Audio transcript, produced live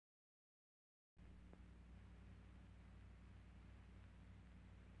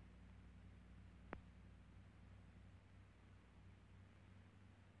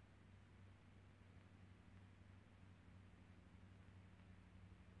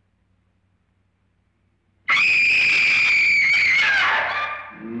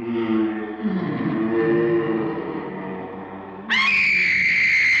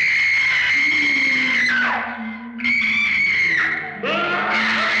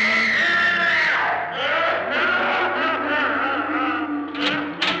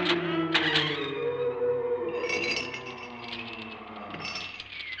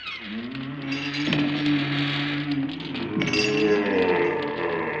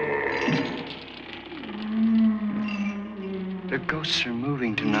The ghosts are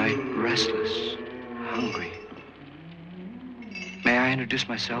moving tonight, restless, hungry. May I introduce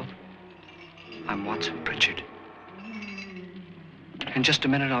myself? I'm Watson Pritchard. In just a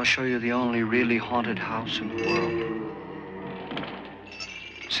minute, I'll show you the only really haunted house in the world.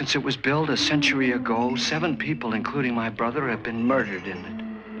 Since it was built a century ago, 7 people, including my brother, have been murdered in it.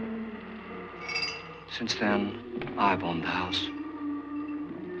 Since then, I've owned the house.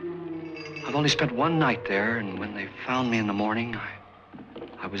 I've only spent one night there, and when they found me in the morning,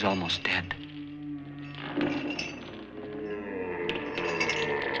 I was almost dead.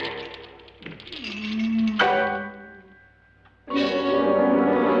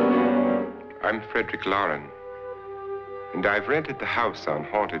 I'm Frederick Lauren, and I've rented the house on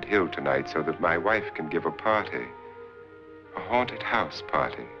Haunted Hill tonight so that my wife can give a party. A haunted house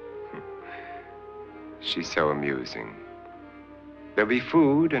party. She's so amusing. There'll be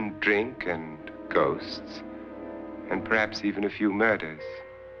food and drink and ghosts, and perhaps even a few murders.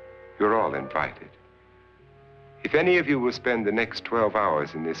 You're all invited. If any of you will spend the next 12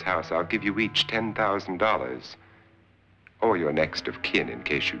 hours in this house, I'll give you each $10,000, or your next of kin in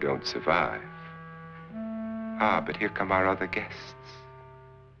case you don't survive. Ah, but here come our other guests.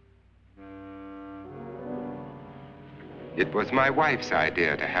 It was my wife's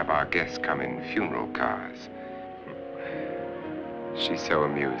idea to have our guests come in funeral cars. She's so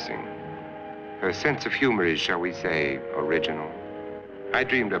amusing. Her sense of humor is, shall we say, original. I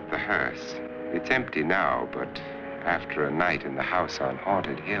dreamed up the hearse. It's empty now, but after a night in the house on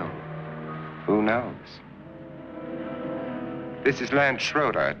Haunted Hill, who knows? This is Lance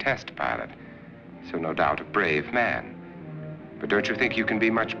Schroeder, a test pilot, so no doubt a brave man. But don't you think you can be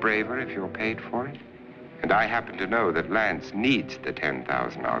much braver if you're paid for it? And I happen to know that Lance needs the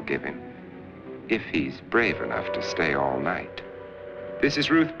 $10,000 I'll give him, if he's brave enough to stay all night. This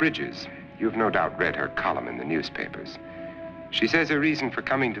is Ruth Bridges. You've no doubt read her column in the newspapers. She says her reason for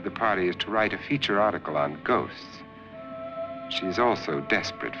coming to the party is to write a feature article on ghosts. She's also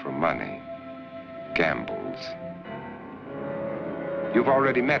desperate for money, gambles. You've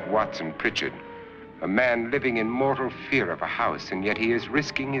already met Watson Pritchard, a man living in mortal fear of a house, and yet he is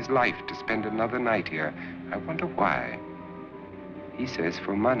risking his life to spend another night here. I wonder why. He says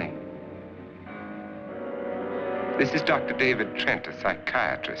for money. This is Dr. David Trent, a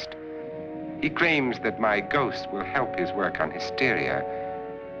psychiatrist. He claims that my ghost will help his work on hysteria.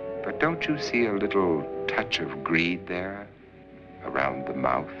 But don't you see a little touch of greed there around the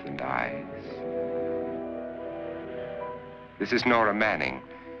mouth and eyes? This is Nora Manning.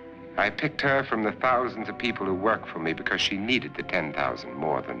 I picked her from the thousands of people who work for me because she needed the $10,000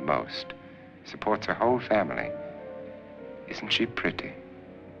 more than most. Supports her whole family. Isn't she pretty?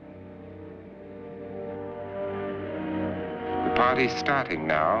 The party's starting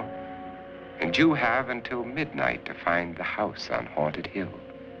now, and you have until midnight to find the house on Haunted Hill.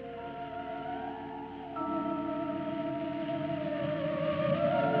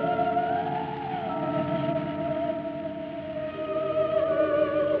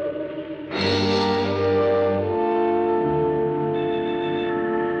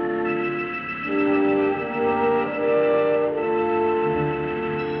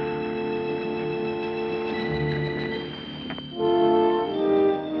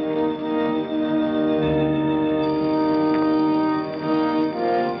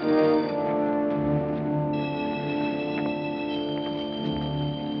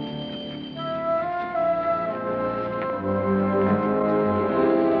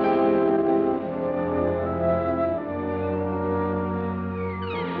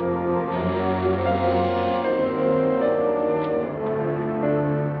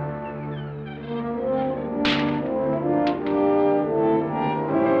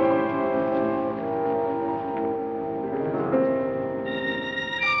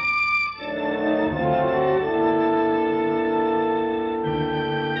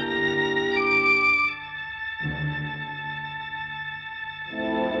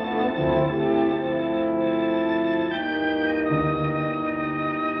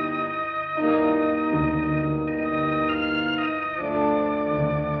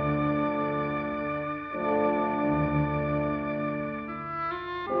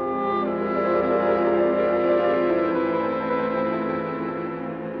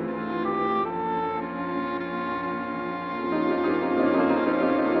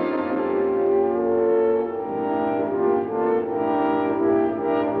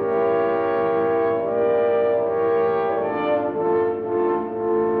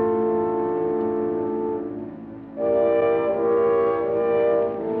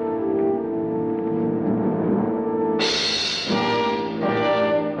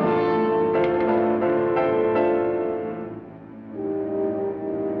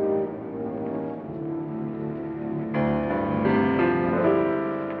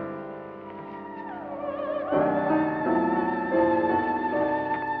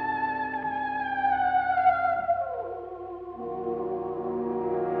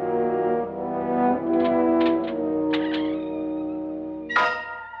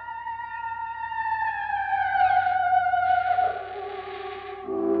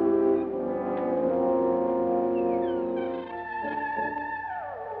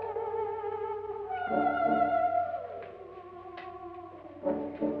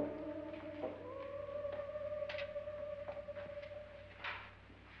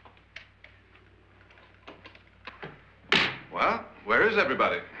 Well, where is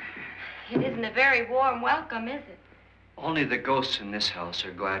everybody? It isn't a very warm welcome, is it? Only the ghosts in this house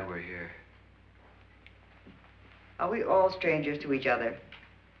are glad we're here. Are we all strangers to each other?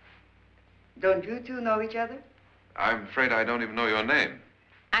 Don't you two know each other? I'm afraid I don't even know your name.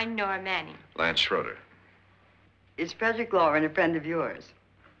 I'm Nora Manning. Lance Schroeder. Is Frederick Lauren a friend of yours?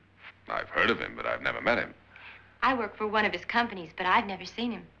 I've heard of him, but I've never met him. I work for one of his companies, but I've never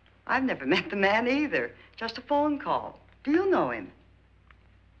seen him. I've never met the man either. Just a phone call. Do you know him?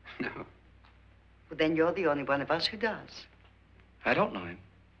 No, Well, then you're the only one of us who does. I don't know him.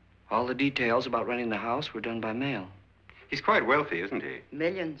 All the details about renting the house were done by mail. He's quite wealthy, isn't he?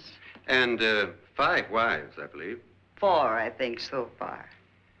 Millions. And 5 wives, I believe. 4, I think, so far.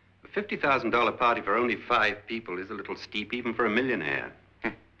 A $50,000 party for only 5 people is a little steep, even for a millionaire.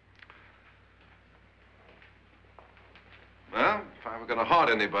 Well, if I were going to haunt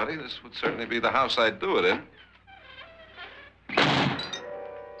anybody, this would certainly be the house I'd do it in.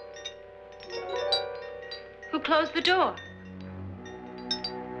 Who closed the door?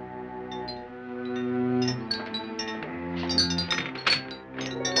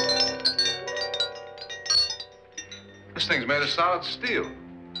 This thing's made of solid steel.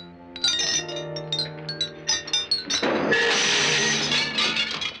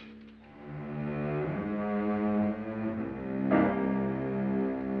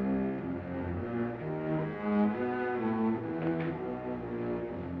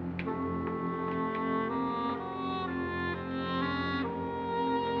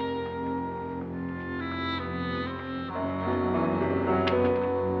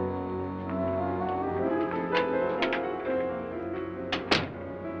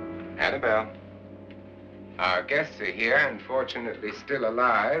 Annabelle, our guests are here, unfortunately still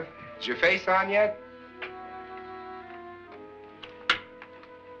alive. Is your face on yet?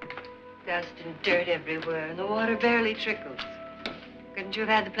 Dust and dirt everywhere, and the water barely trickles. Couldn't you have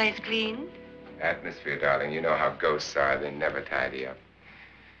had the place cleaned? Atmosphere, darling. You know how ghosts are. They never tidy up.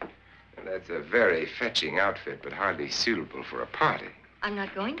 And that's a very fetching outfit, but hardly suitable for a party. I'm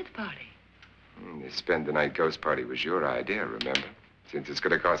not going to the party. The spend-the-night ghost party was your idea, remember? Since it's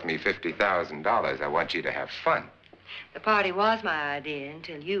going to cost me $50,000, I want you to have fun. The party was my idea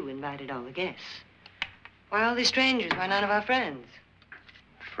until you invited all the guests. Why all these strangers? Why none of our friends?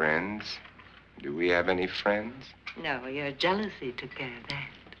 Friends? Do we have any friends? No, your jealousy took care of that.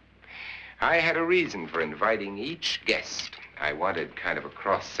 I had a reason for inviting each guest. I wanted kind of a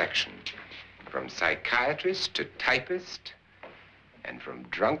cross-section. From psychiatrist to typist, and from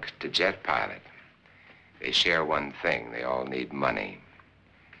drunk to jet pilot. They share one thing. They all need money.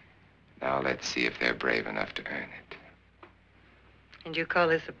 Now let's see if they're brave enough to earn it. And you call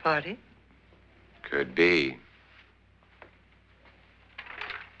this a party? Could be.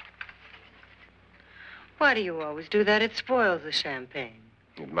 Why do you always do that? It spoils the champagne.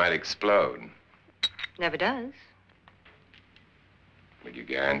 It might explode. Never does. Would you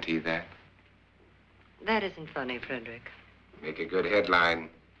guarantee that? That isn't funny, Frederick. Make a good headline.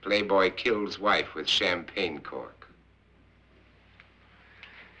 Playboy kills wife with champagne cork.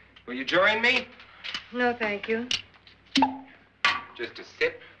 Will you join me? No, thank you. Just a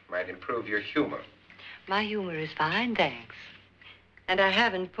sip might improve your humor. My humor is fine, thanks. And I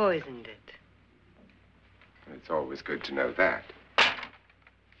haven't poisoned it. It's always good to know that.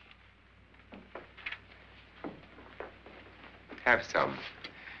 Have some.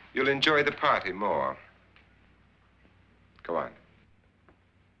 You'll enjoy the party more. Go on.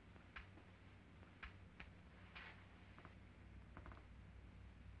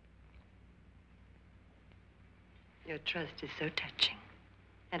 Your trust is so touching.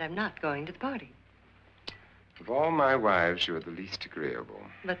 And I'm not going to the party. Of all my wives, you're the least agreeable.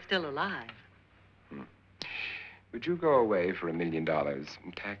 But still alive. Would you go away for $1 million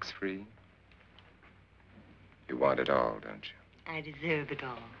tax-free? You want it all, don't you? I deserve it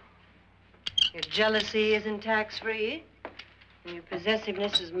all. Your jealousy isn't tax-free, and your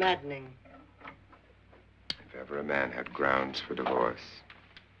possessiveness is maddening. If ever a man had grounds for divorce,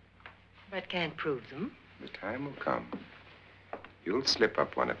 But can't prove them. the time will come. You'll slip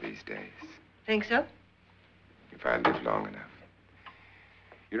up one of these days, Think so? if I live long enough.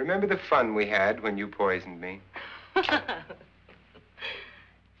 You remember the fun we had when you poisoned me?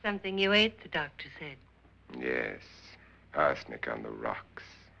 Something you ate, the doctor said. Yes, arsenic on the rocks.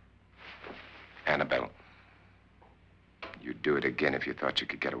 Annabelle, you'd do it again if you thought you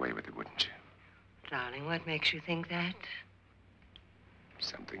could get away with it, wouldn't you? Darling, what makes you think that?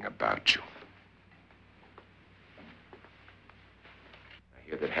 Something about you. I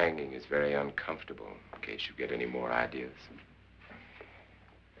hear that hanging is very uncomfortable, in case you get any more ideas.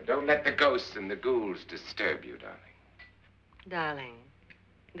 Now, don't let the ghosts and the ghouls disturb you, darling. Darling,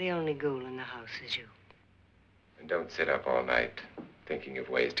 the only ghoul in the house is you. And don't sit up all night thinking of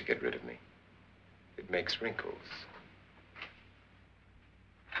ways to get rid of me. It makes wrinkles.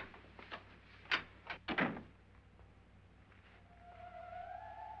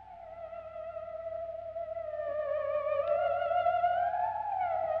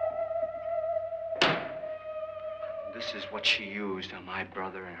 This is what she used on my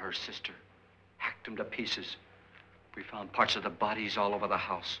brother and her sister. Hacked them to pieces. We found parts of the bodies all over the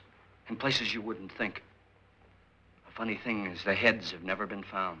house, in places you wouldn't think. The funny thing is the heads have never been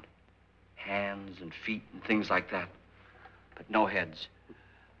found. Hands and feet and things like that. But no heads.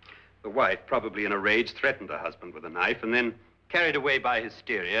 The wife, probably in a rage, threatened her husband with a knife and then, carried away by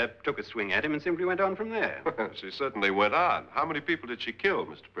hysteria, took a swing at him and simply went on from there. She certainly went on. How many people did she kill,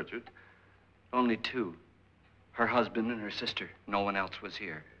 Mr. Pritchard? Only two. Her husband and her sister. No one else was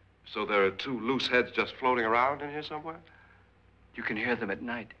here. So there are two loose heads just floating around in here somewhere? You can hear them at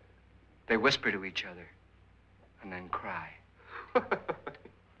night. They whisper to each other and then cry.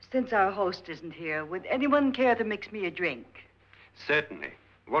 Since our host isn't here, would anyone care to mix me a drink? Certainly.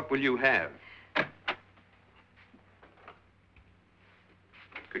 What will you have?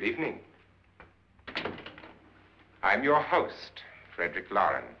 Good evening. I'm your host, Frederick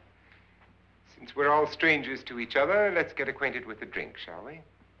Lauren. Since we're all strangers to each other, let's get acquainted with a drink, shall we?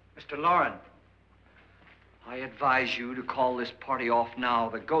 Mr. Lauren, I advise you to call this party off now.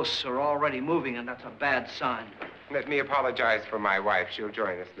 The ghosts are already moving, and that's a bad sign. Let me apologize for my wife. She'll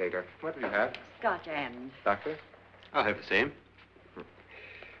join us later. What do you have? Scotch and. Doctor? I'll have the same.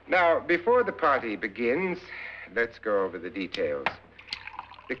 Now, before the party begins, let's go over the details.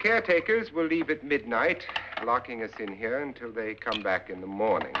 The caretakers will leave at midnight, locking us in here until they come back in the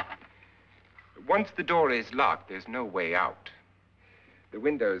morning. Once the door is locked, there's no way out. The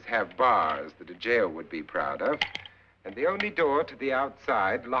windows have bars that a jail would be proud of, and the only door to the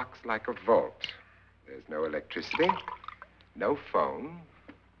outside locks like a vault. There's no electricity, no phone,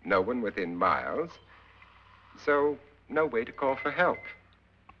 no one within miles, so no way to call for help.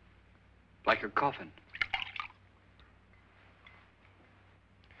 Like a coffin.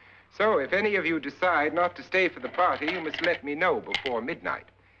 So if any of you decide not to stay for the party, you must let me know before midnight.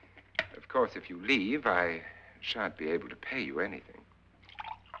 Of course, if you leave, I shan't be able to pay you anything.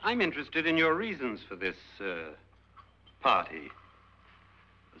 I'm interested in your reasons for this, party.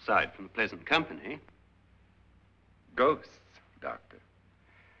 Aside from the pleasant company. Ghosts, Doctor.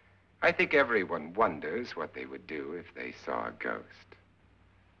 I think everyone wonders what they would do if they saw a ghost.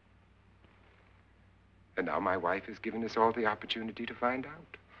 And now my wife has given us all the opportunity to find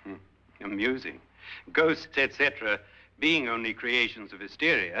out. Amusing. Ghosts, etc., being only creations of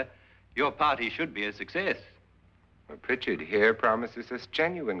hysteria, your party should be a success. Well, Pritchard here promises us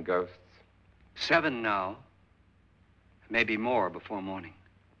genuine ghosts. 7 now. Maybe more before morning.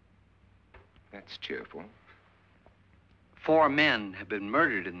 That's cheerful. 4 men have been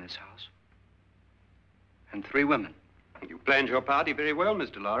murdered in this house. And 3 women. You planned your party very well,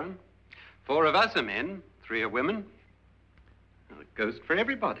 Mr. Lauren. 4 of us are men, 3 are women. A ghost for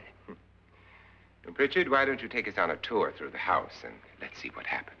everybody. Well, Pritchard, why don't you take us on a tour through the house and let's see what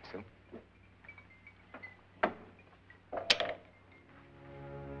happens, huh?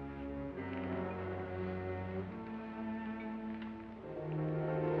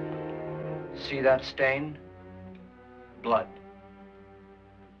 See that stain? Blood.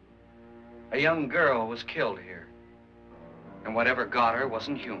 A young girl was killed here. And whatever got her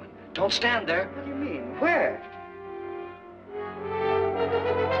wasn't human. Don't stand there. What do you mean? Where?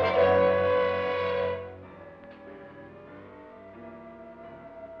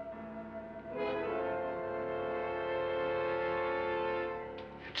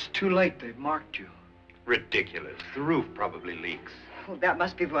 It's too late. They've marked you. Ridiculous. The roof probably leaks. Oh, that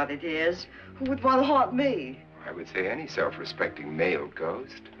must be what it is. Who would want to haunt me? I would say any self-respecting male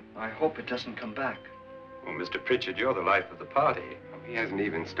ghost. I hope it doesn't come back. Well, Mr. Pritchard, you're the life of the party. He hasn't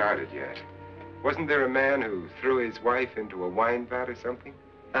even started yet. Wasn't there a man who threw his wife into a wine vat or something?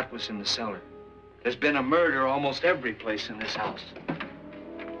 That was in the cellar. There's been a murder almost every place in this house.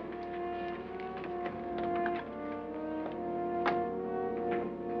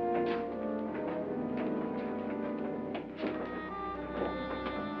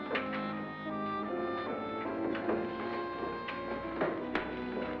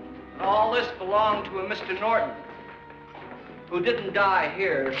 All this belonged to a Mr. Norton, who didn't die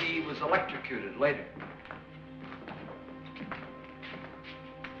here. He was electrocuted later.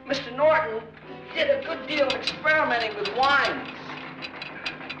 Mr. Norton did a good deal of experimenting with wines,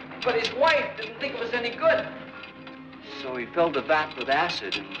 but his wife didn't think it was any good. So he filled the vat with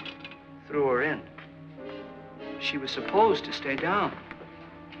acid and threw her in. She was supposed to stay down.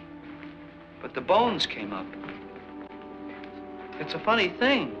 But the bones came up. It's a funny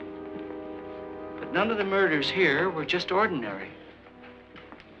thing. But none of the murders here were just ordinary.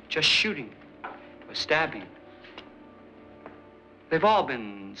 Just shooting or stabbing. They've all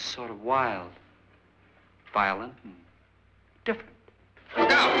been sort of wild, violent, and different.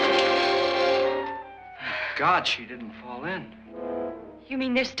 Look out! God, she didn't fall in. You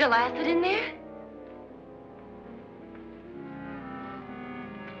mean there's still acid in there?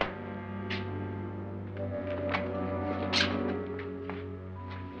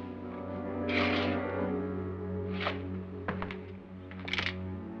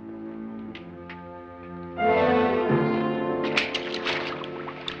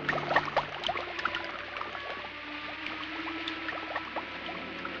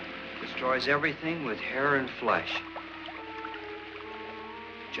 Destroys everything with hair and flesh.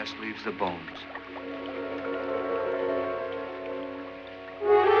 Just leaves the bones.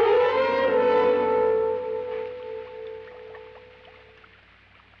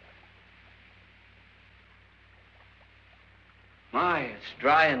 My, it's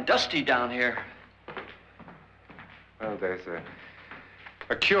dry and dusty down here. Well, there's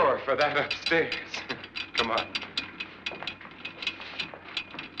a cure for that upstairs. Come on.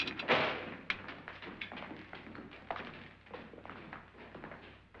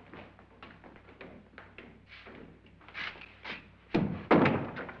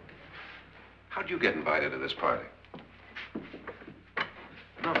 How'd you get invited to this party?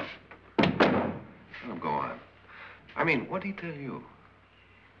 No. No, go on. I mean, what'd he tell you?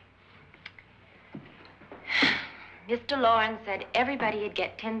 Mr. Lawrence said everybody'd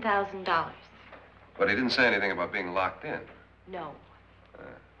get $10,000. But he didn't say anything about being locked in. No.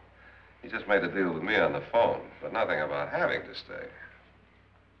 He just made a deal with me on the phone, but nothing about having to stay.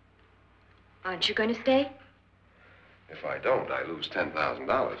 Aren't you going to stay? If I don't, I lose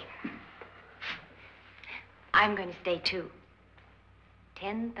 $10,000. I'm going to stay, too.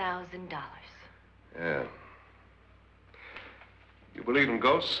 $10,000. Yeah. You believe in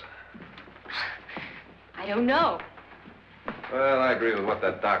ghosts? I don't know. Well, I agree with what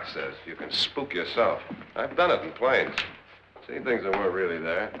that doc says. You can spook yourself. I've done it in planes. Seen things that weren't really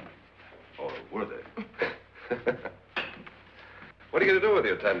there. Or were they? What are you going to do with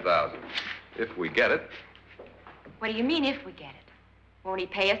your $10,000? If we get it. What do you mean, if we get it? Won't he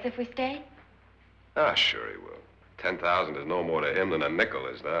pay us if we stay? Ah, sure he will. 10,000 is no more to him than a nickel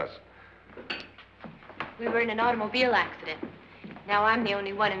is to us. We were in an automobile accident. Now I'm the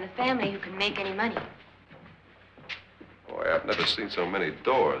only one in the family who can make any money. Boy, I've never seen so many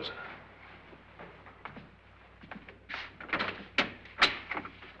doors.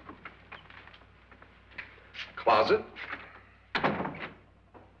 Closet.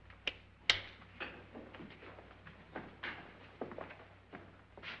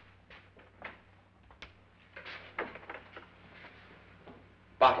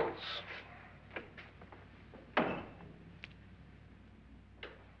 Bottles.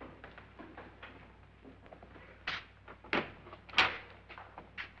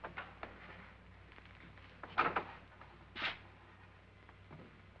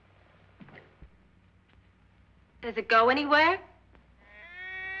 Does it go anywhere?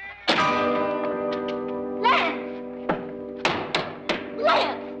 Lance!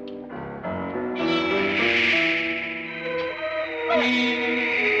 Lance!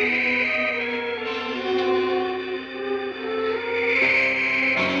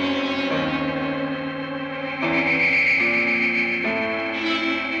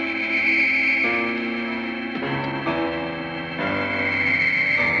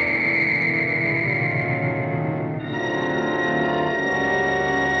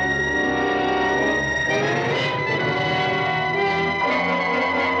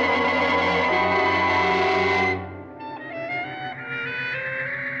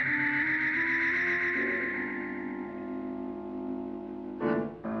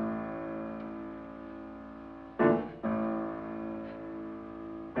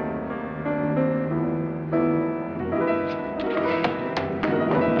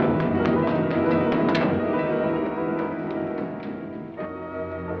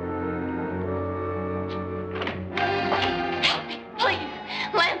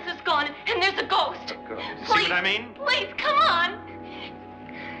 Please, come on.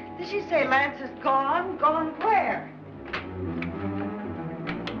 Did she say Lance is gone? Gone where?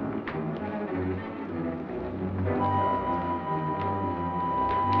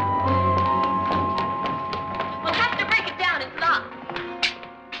 We'll have to break it down. It's locked.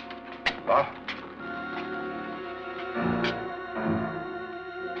 Locked?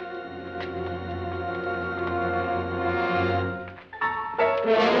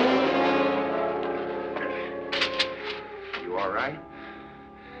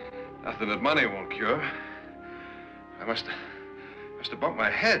 something that money won't cure. I must have bumped my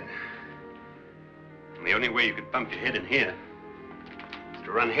head. And the only way you could bump your head in here is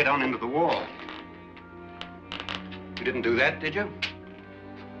to run head on into the wall. You didn't do that, did you?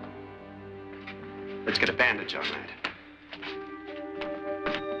 Let's get a bandage on that.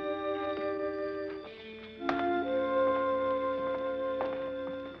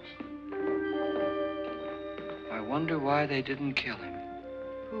 I wonder why they didn't kill him.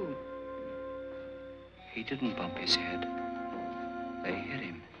 Who? He didn't bump his head. They hit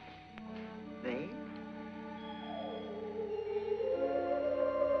him. They?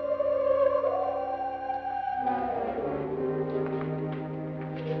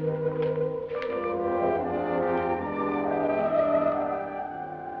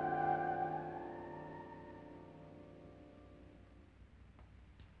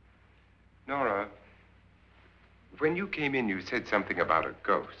 Nora, when you came in, you said something about a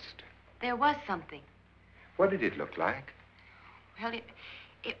ghost. There was something. What did it look like? Well,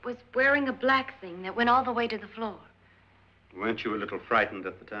 it was wearing a black thing that went all the way to the floor. Weren't you a little frightened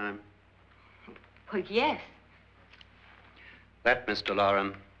at the time? Well, yes. That, Mr.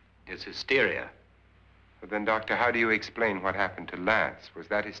 Loren, is hysteria. Well, then, Doctor, how do you explain what happened to Lance? Was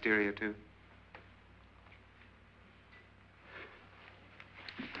that hysteria, too?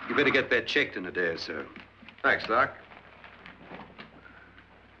 You better get that checked in a day or so. Thanks, Doc.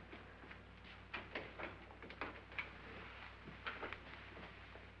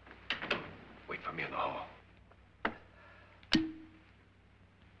 Wait for me in the hall.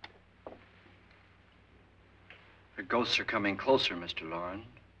 The ghosts are coming closer, Mr. Loren.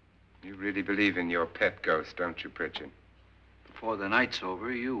 You really believe in your pet ghost, don't you, Pritchard? Before the night's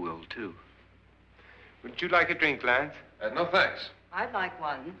over, you will, too. Would you like a drink, Lance? No, thanks. I'd like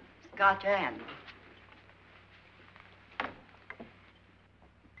one. Scotch and.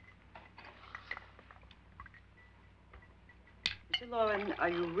 Mr. Loren, are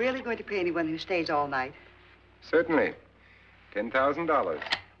you really going to pay anyone who stays all night? Certainly. $10,000.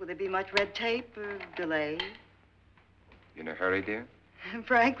 Will there be much red tape or delay? You in a hurry, dear?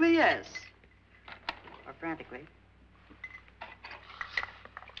 Frankly, yes. Or frantically.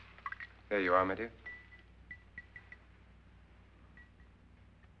 There you are, my dear.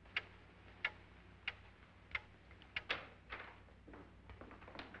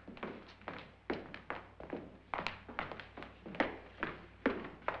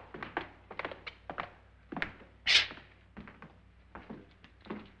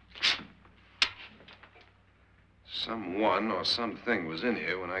 Someone or something was in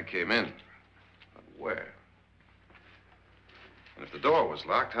here when I came in. But where? And if the door was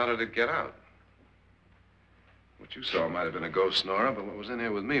locked, how did it get out? What you saw might have been a ghost, Nora, but what was in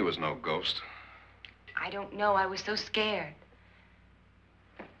here with me was no ghost. I don't know. I was so scared.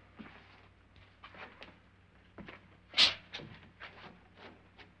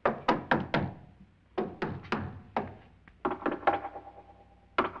 Does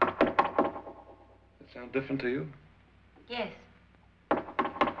that sound different to you? Yes.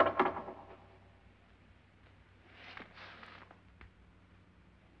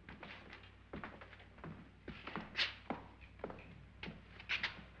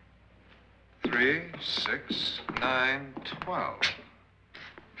 Three, 6, 9, 12.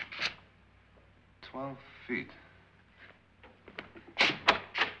 12 feet.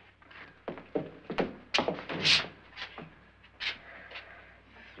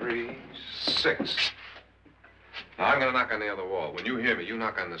 Three, 6. Now, I'm gonna knock on the other wall. When you hear me, you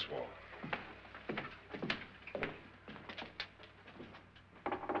knock on this wall.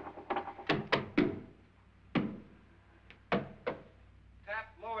 Tap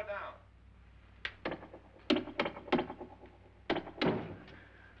lower down.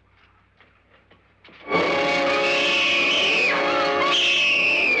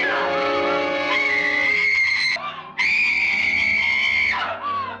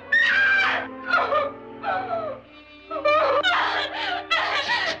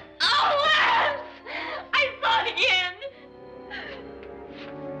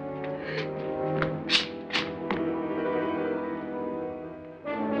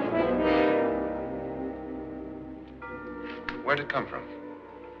 Where'd it come from?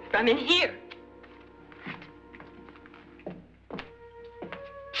 From in here.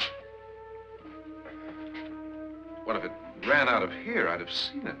 What if it ran out of here? I'd have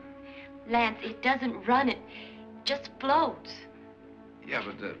seen it. Lance, it doesn't run. It just floats. Yeah,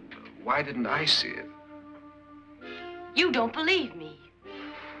 but why didn't I see it? You don't believe me.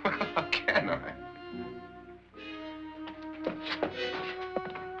 Well, how can I?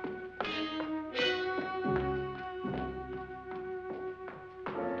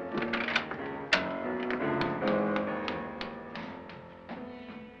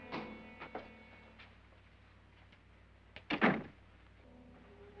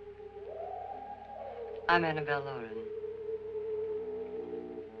 I'm Annabelle Lauren.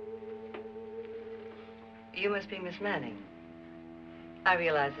 You must be Miss Manning. I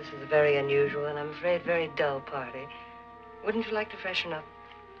realize this is a very unusual and I'm afraid very dull party. Wouldn't you like to freshen up?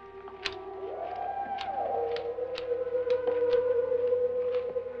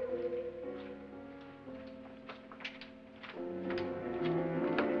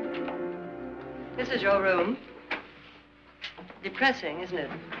 This is your room. Depressing, isn't it?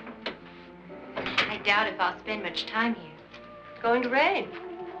 I doubt if I'll spend much time here. It's going to rain.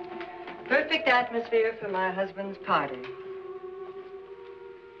 Perfect atmosphere for my husband's party.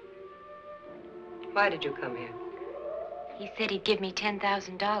 Why did you come here? He said he'd give me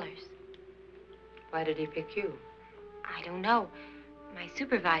 $10,000. Why did he pick you? I don't know. My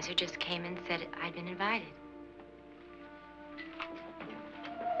supervisor just came and said I'd been invited.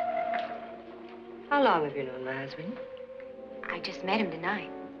 How long have you known my husband? I just met him tonight.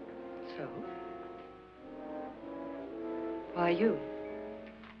 So? Why you?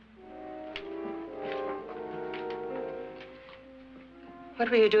 What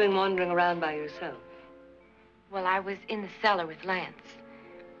were you doing wandering around by yourself? Well, I was in the cellar with Lance,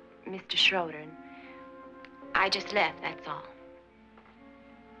 Mr. Schroeder, and I just left, that's all.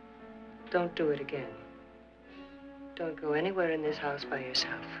 Don't do it again. Don't go anywhere in this house by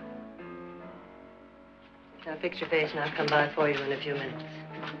yourself. Now fix your face and I'll come by for you in a few minutes.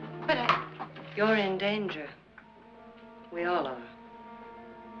 But You're in danger. We all are.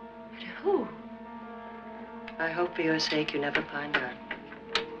 But who? I hope for your sake you never find out.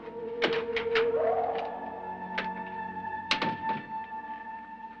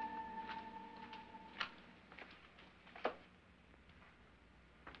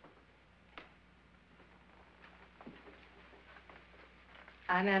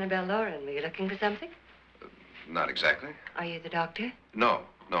 I'm Annabelle Lauren. Were you looking for something? Not exactly. Are you the doctor? No,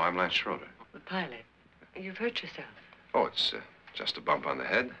 I'm Lance Schroeder. The pilot. You've hurt yourself. Oh, it's just a bump on the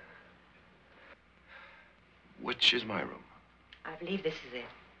head. Which is my room? I believe this is it.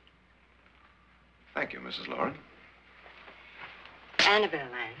 Thank you, Mrs. Lauren. Annabelle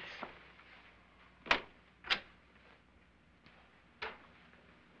Lance.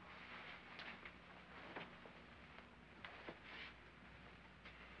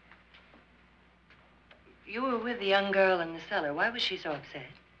 You were with the young girl in the cellar. Why was she so upset?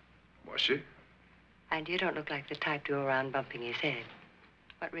 Was she? And you don't look like the type to go around bumping his head.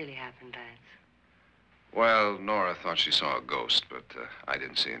 What really happened, Lance? Well, Nora thought she saw a ghost, but I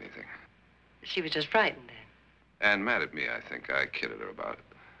didn't see anything. She was just frightened then. And mad at me, I think. I kidded her about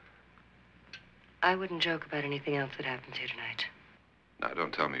it. I wouldn't joke about anything else that happens here tonight. Now,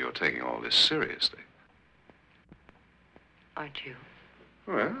 don't tell me you're taking all this seriously. Aren't you?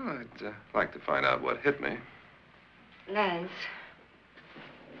 Well, I'd like to find out what hit me. Lance.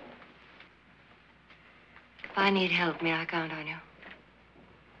 If I need help, may I count on you?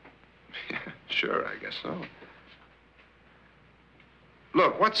 Yeah, sure, I guess so.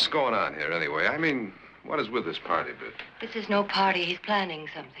 Look, what's going on here anyway? I mean, what is with this party bit? This is no party. He's planning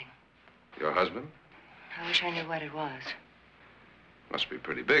something. Your husband? I wish I knew what it was. Must be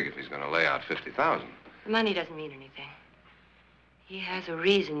pretty big if he's going to lay out 50,000. The money doesn't mean anything. He has a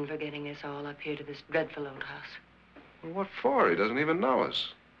reason for getting us all up here to this dreadful old house. Well, what for? He doesn't even know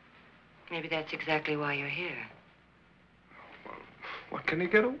us. Maybe that's exactly why you're here. Well, what can he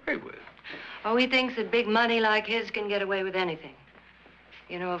get away with? Oh, he thinks that big money like his can get away with anything.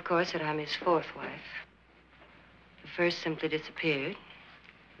 You know, of course, that I'm his fourth wife. The first simply disappeared.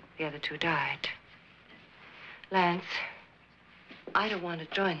 The other two died. Lance, I don't want to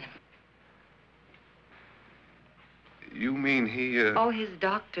join them. You mean he, Oh, his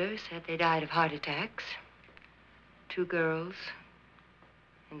doctor said they died of heart attacks. 2 girls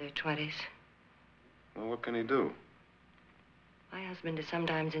in their 20s. Well, what can he do? My husband is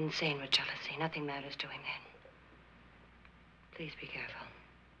sometimes insane with jealousy. Nothing matters to him then. Please be careful.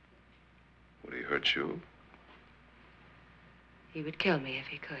 Would he hurt you? He would kill me if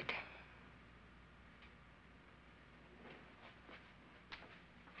he could.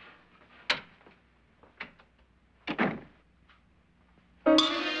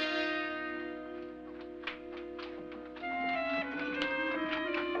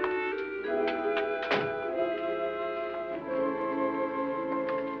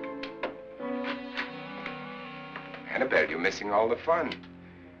 Annabelle, you're missing all the fun.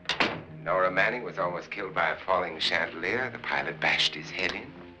 Nora Manning was almost killed by a falling chandelier. The pilot bashed his head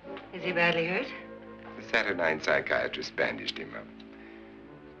in. Is he badly hurt? The Saturnine psychiatrist bandaged him up.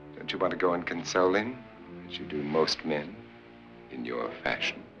 Don't you want to go and console him, as you do most men, in your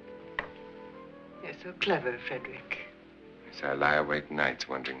fashion? You're so clever, Frederick. Yes, I lie awake nights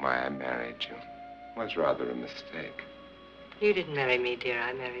wondering why I married you. was rather a mistake. You didn't marry me, dear.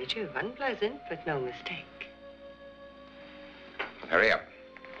 I married you. Unpleasant, but no mistake. Hurry up.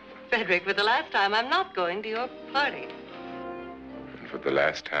 Frederick, for the last time, I'm not going to your party. And for the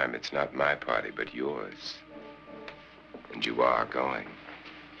last time, it's not my party, but yours. And you are going.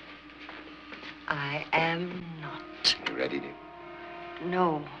 I am not. You ready, dear?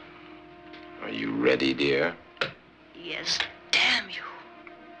 No. Are you ready, dear? Yes, damn you.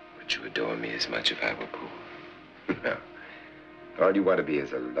 Would you adore me as much if I were poor? No. All you want to be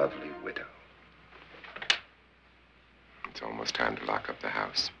is a lovely widow. It's almost time to lock up the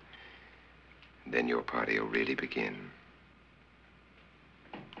house. And then your party will really begin.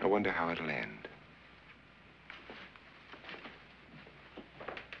 I wonder how it'll end.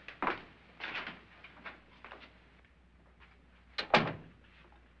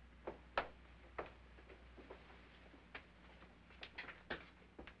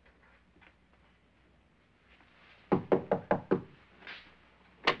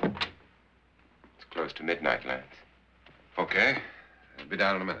 It's close to midnight, Lance. Okay. I'll be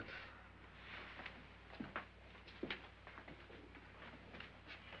down in a minute.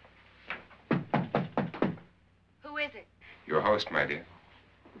 Who is it? Your host, my dear.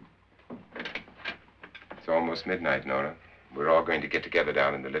 It's almost midnight, Nora. We're all going to get together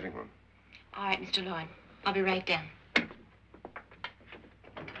down in the living room. All right, Mr. Lloyd. I'll be right down.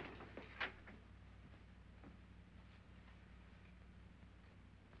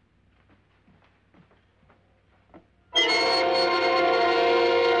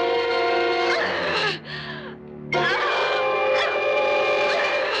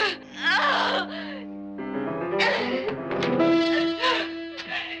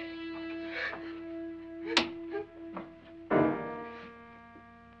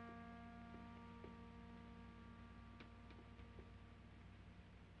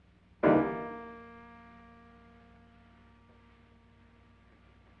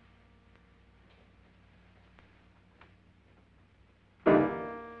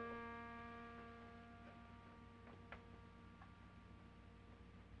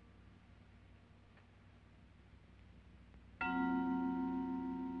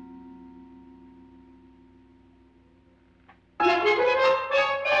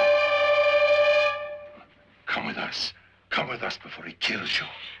 Come with us. Come with us before he kills you.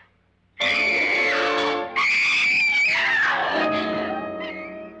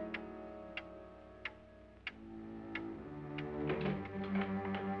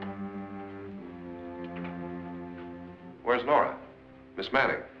 Where's Nora? Miss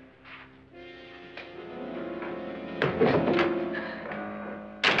Manning.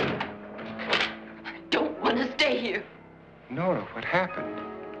 I don't want to stay here. Nora, what happened?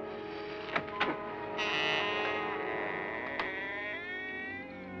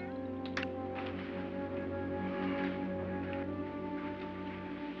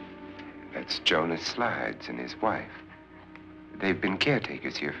 That's Jonas Slides and his wife. They've been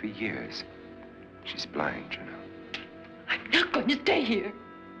caretakers here for years. She's blind, you know. I'm not going to stay here.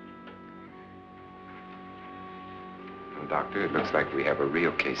 Well, Doctor, it looks like we have a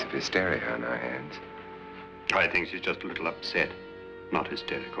real case of hysteria on our hands. I think she's just a little upset, not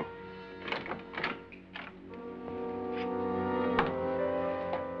hysterical.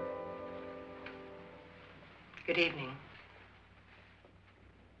 Good evening.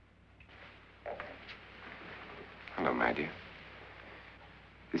 Hello, my dear.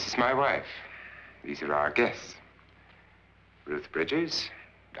 This is my wife. These are our guests. Ruth Bridges,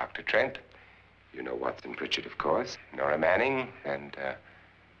 Dr. Trent. You know Watson Pritchard, of course. Nora Manning, and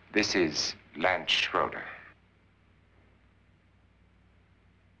this is Lance Schroeder.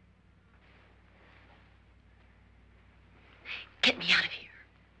 Get me out of here.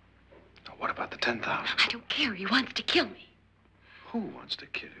 Now, what about the 10,000? I don't care. He wants to kill me. Who wants to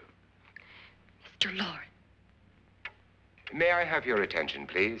kill you? Mr. Lawrence. May I have your attention,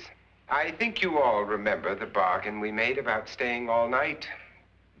 please? I think you all remember the bargain we made about staying all night.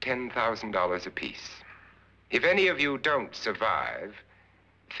 $10,000 apiece. If any of you don't survive,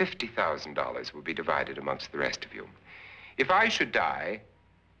 $50,000 will be divided amongst the rest of you. If I should die,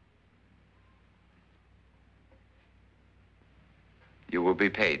 you will be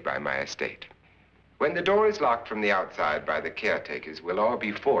paid by my estate. When the door is locked from the outside by the caretakers, we'll all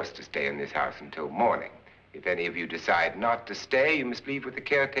be forced to stay in this house until morning. If any of you decide not to stay, you must leave with the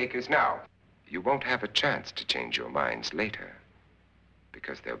caretakers now. You won't have a chance to change your minds later,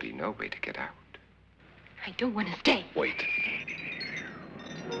 because there'll be no way to get out. I don't want to stay. Wait.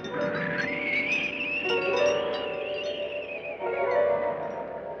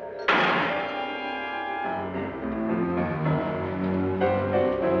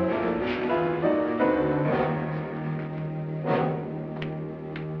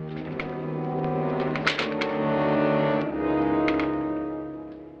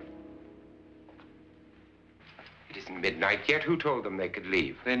 midnight yet. Who told them they could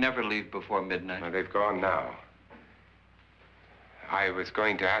leave? They never leave before midnight. Well, they've gone now. I was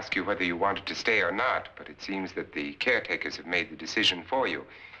going to ask you whether you wanted to stay or not, but it seems that the caretakers have made the decision for you.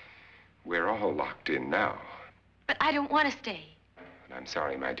 We're all locked in now. But I don't want to stay. And I'm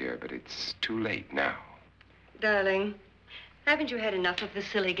sorry, my dear, but it's too late now. Darling, haven't you had enough of the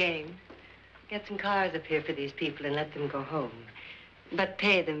silly game? Get some cars up here for these people and let them go home. But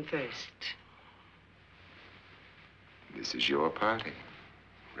pay them first. This is your party,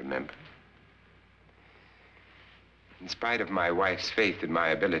 remember? In spite of my wife's faith in my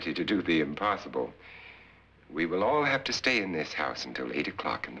ability to do the impossible, we will all have to stay in this house until 8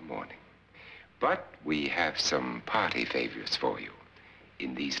 o'clock in the morning. But we have some party favors for you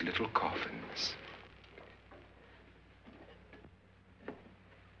in these little coffins.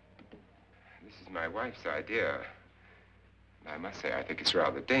 This is my wife's idea. I must say, I think it's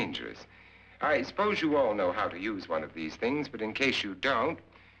rather dangerous. I suppose you all know how to use one of these things, but in case you don't,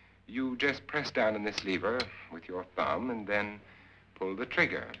 you just press down on this lever with your thumb and then pull the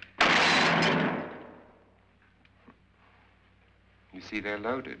trigger. You see, they're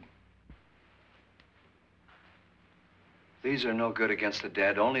loaded. These are no good against the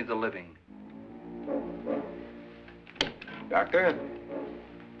dead, only the living. Doctor?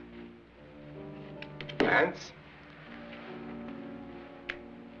 Lance?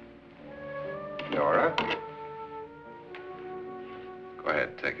 Nora? Go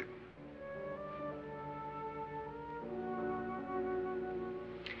ahead, take it.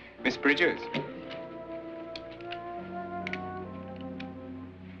 Miss Bridges?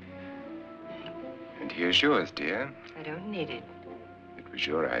 And here's yours, dear. I don't need it. It was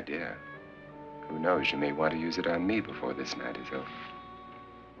your idea. Who knows, you may want to use it on me before this night is over.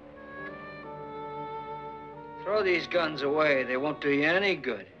 Throw these guns away. They won't do you any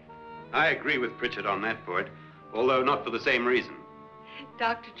good. I agree with Pritchard on that point, although not for the same reason.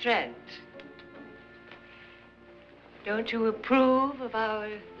 Dr. Trent, don't you approve of our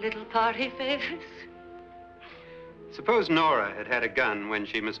little party favors? Suppose Nora had had a gun when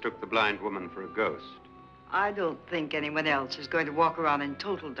she mistook the blind woman for a ghost. I don't think anyone else is going to walk around in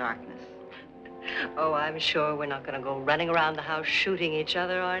total darkness. Oh, I'm sure we're not going to go running around the house shooting each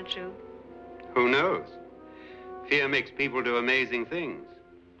other, aren't you? Who knows? Fear makes people do amazing things.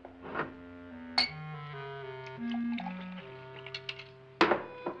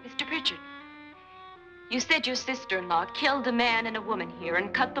 Mr. Pritchard, you said your sister-in-law killed a man and a woman here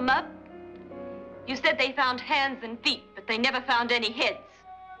and cut them up? You said they found hands and feet, but they never found any heads.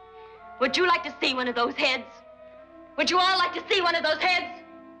 Would you like to see one of those heads? Would you all like to see one of those heads?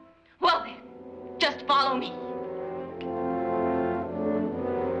 Well then, just follow me.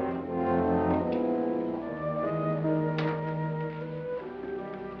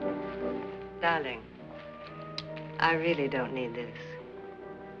 Darling, I really don't need this.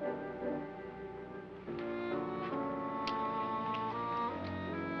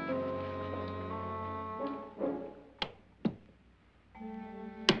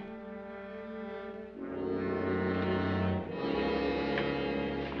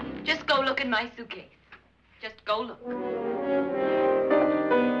 Just go look in my suitcase. Just go look.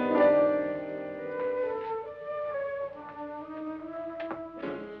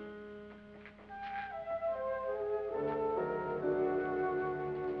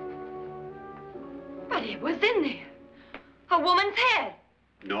 But it was in there. A woman's head.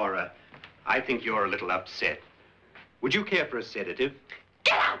 Nora, I think you're a little upset. Would you care for a sedative?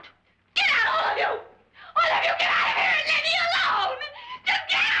 Get out! Get out, all of you! All of you, get out of here and leave me alone! Just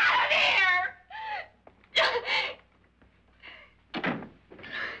get out of here!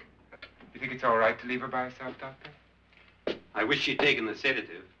 You think it's all right to leave her by herself, Doctor? I wish she'd taken the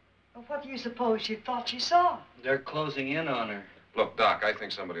sedative. Well, what do you suppose she thought she saw? They're closing in on her. Look, Doc, I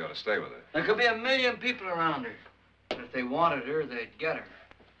think somebody ought to stay with her. There could be 1,000,000 people around her. But if they wanted her, they'd get her.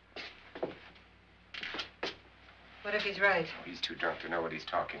 What if he's right? He's too drunk to know what he's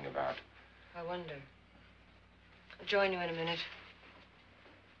talking about. I wonder. I'll join you in a minute.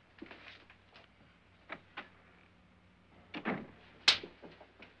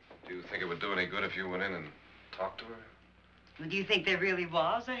 Do you think it would do any good if you went in and talked to her? Well, do you think there really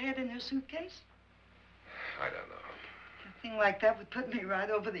was a head in her suitcase? I don't know. A thing like that would put me right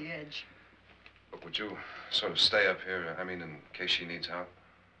over the edge. But would you sort of stay up here, I mean, in case she needs help?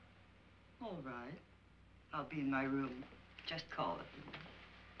 All right. I'll be in my room. Just call it.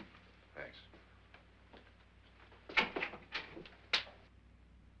 Thanks.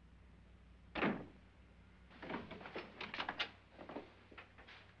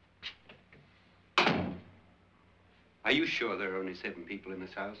 Are you sure there are only 7 people in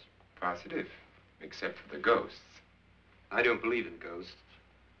this house? Positive, except for the ghosts. I don't believe in ghosts,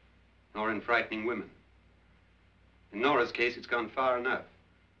 nor in frightening women. In Nora's case, it's gone far enough.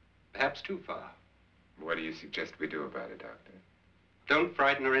 Perhaps too far. What do you suggest we do about it, Doctor? Don't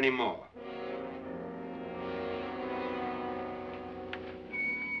frighten her anymore.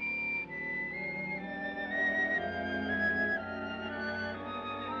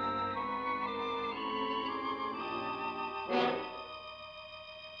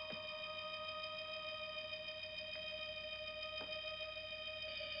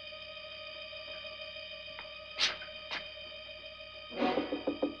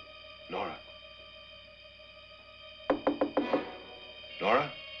 Nora?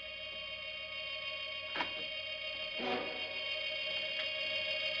 Nora?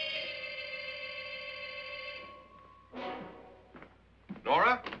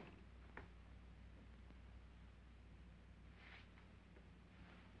 Nora?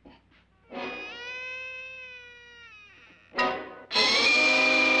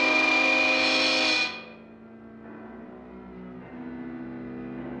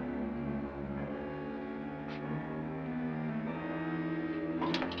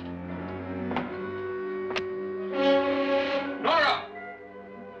 Nora!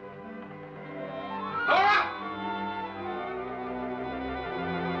 Nora!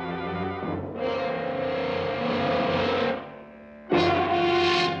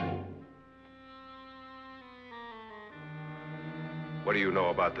 What do you know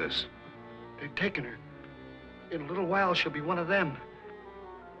about this? They've taken her. In a little while, she'll be one of them.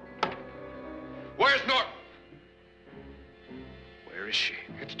 Where's Nora? Where is she?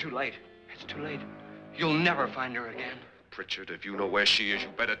 It's too late. It's too late. You'll never find her again. Pritchard, if you know where she is, you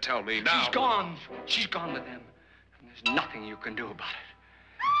better tell me now. She's gone. She's gone with them. And there's nothing you can do about it.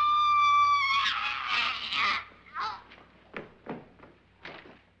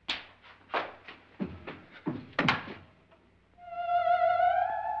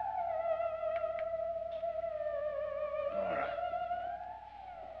 Nora.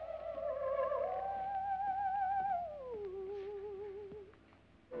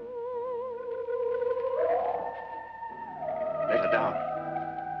 Let her down.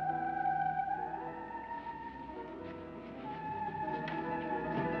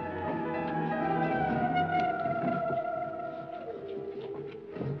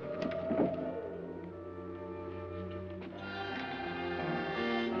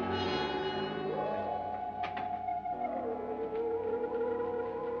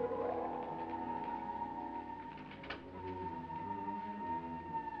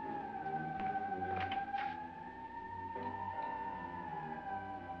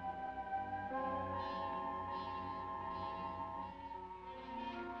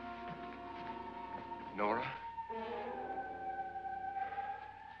 Nora?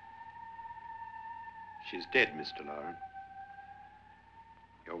 She's dead, Mr. Lauren.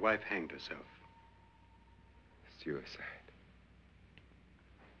 Your wife hanged herself. Suicide.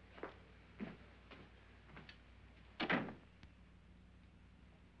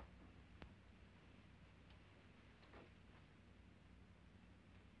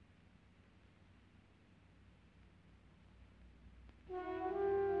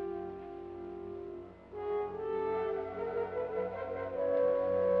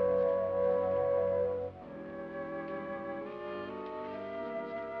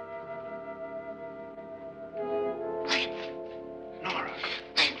 Nora,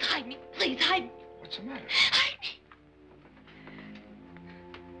 Please hide me. Please hide me. what's the matter? Hide me.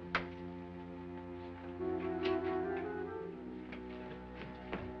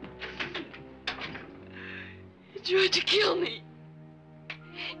 He tried to kill me.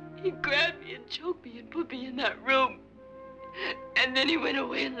 He grabbed me and choked me and put me in that room. And then he went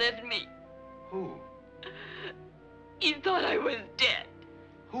away and left me. Who? He thought I was dead.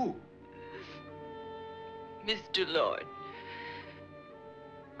 Who? Mr. Lord.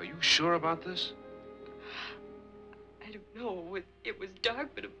 Are you sure about this? I don't know. It was dark,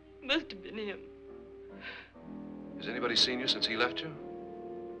 but it must have been him. Has anybody seen you since he left you?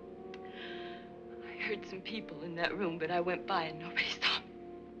 I heard some people in that room, but I went by and nobody saw me.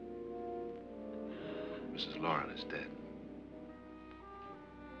 Mrs. Lauren is dead.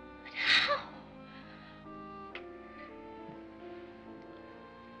 But how?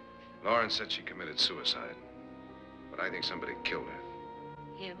 Lauren said she committed suicide, but I think somebody killed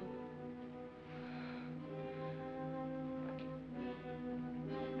her. Him?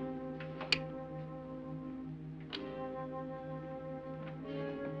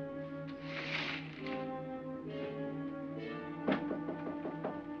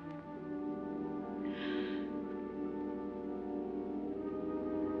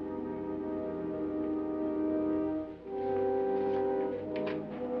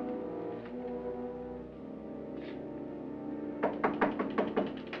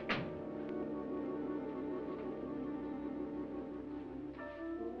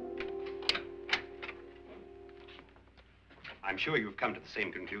 I'm sure you've come to the same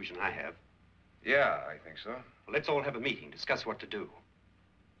conclusion I have. Yeah, I think so. Well, let's all have a meeting, discuss what to do.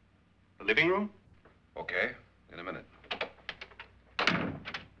 The living room? Okay, in a minute.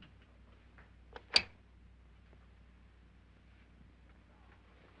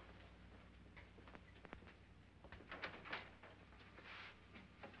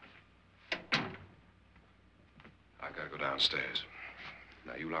 I've got to go downstairs.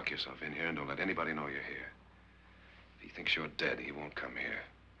 Now, you lock yourself in here and don't let anybody know you're here. If he thinks you're dead, he won't come here.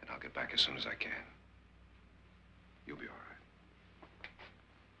 And I'll get back as soon as I can. You'll be all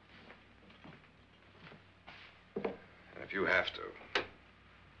right. And if you have to,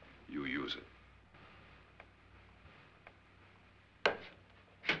 you use it.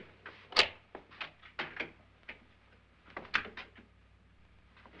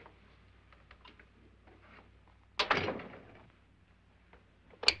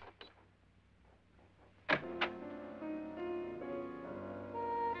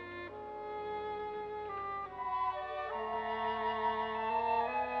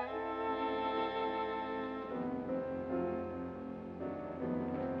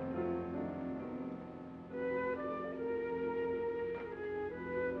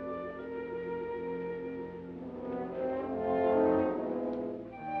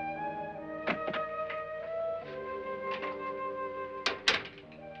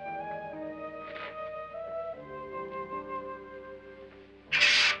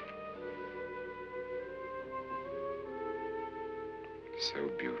 So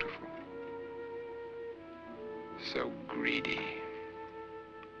beautiful. So greedy.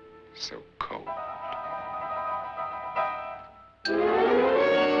 So cold.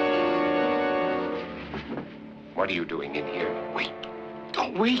 What are you doing in here? Wait.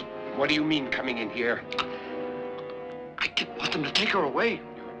 Don't wait. What do you mean coming in here? I didn't want them to take her away.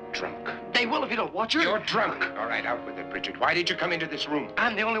 You're drunk. They will if you don't watch her. You're drunk. All right, out with it, Bridget. Why did you come into this room?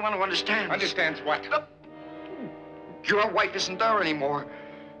 I'm the only one who understands. Understands what? Your wife isn't there anymore.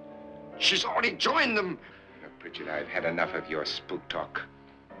 She's already joined them. Look, Bridget, I've had enough of your spook talk.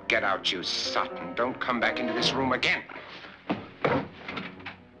 Get out, you sot, and don't come back into this room again.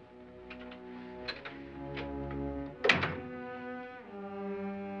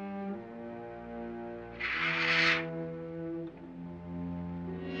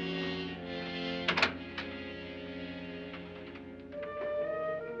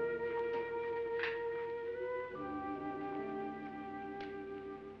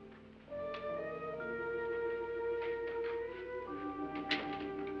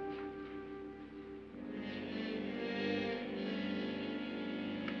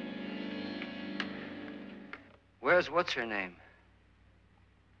 Where's what's-her-name?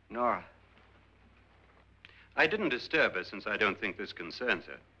 Nora. I didn't disturb her since I don't think this concerns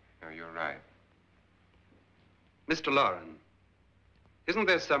her. No, you're right. Mr. Loren, isn't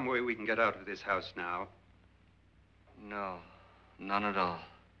there some way we can get out of this house now? No, none at all.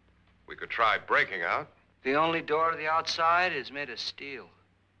 We could try breaking out. The only door to the outside is made of steel.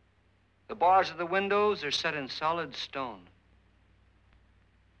 The bars of the windows are set in solid stone.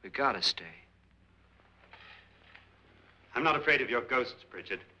 We gotta stay. I'm not afraid of your ghosts,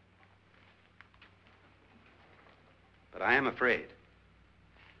 Bridget. But I am afraid.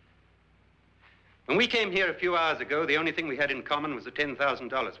 When we came here a few hours ago, the only thing we had in common was the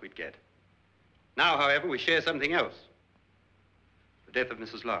 $10,000 we'd get. Now, however, we share something else. The death of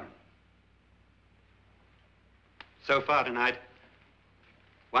Mrs. Loren. So far tonight,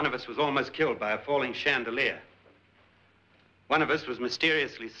 one of us was almost killed by a falling chandelier. One of us was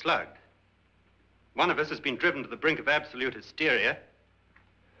mysteriously slugged. One of us has been driven to the brink of absolute hysteria,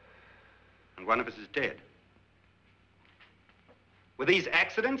 and one of us is dead. Were these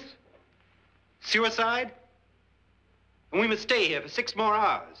accidents? Suicide? And we must stay here for 6 more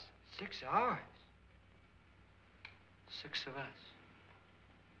hours. 6 hours? 6 of us.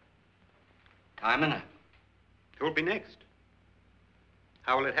 Time enough. Who will be next?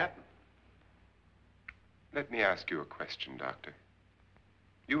 How will it happen? Let me ask you a question, Doctor.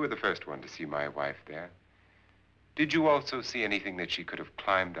 You were the first one to see my wife there. Did you also see anything that she could have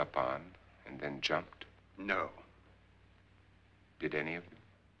climbed up on and then jumped? No. Did any of you?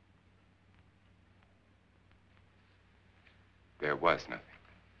 There was nothing.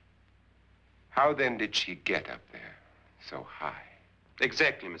 How then did she get up there so high?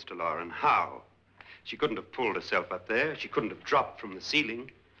 Exactly, Mr. Loren. How? She couldn't have pulled herself up there. She couldn't have dropped from the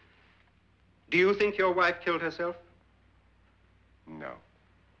ceiling. Do you think your wife killed herself? No.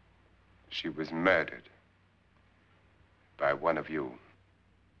 She was murdered by one of you.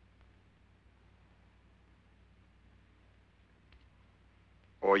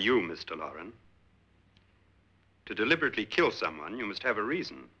 Or you, Mr. Loren. To deliberately kill someone, you must have a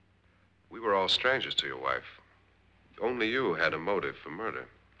reason. We were all strangers to your wife. Only you had a motive for murder.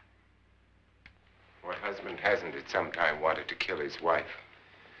 What husband hasn't at some time wanted to kill his wife?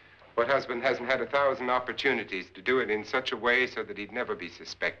 What husband hasn't had 1,000 opportunities to do it in such a way so that he'd never be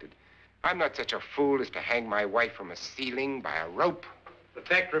suspected? I'm not such a fool as to hang my wife from a ceiling by a rope. The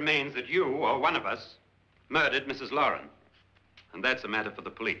fact remains that you, or one of us, murdered Mrs. Lauren. And that's a matter for the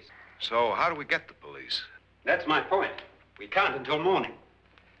police. So how do we get the police? That's my point. We can't until morning.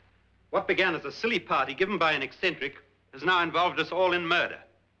 What began as a silly party given by an eccentric has now involved us all in murder.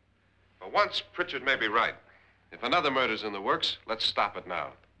 For once, Pritchard may be right. If another murder's in the works, let's stop it now.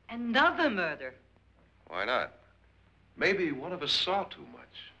 Another murder? Why not? Maybe one of us saw too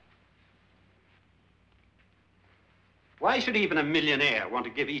much. Why should even a millionaire want to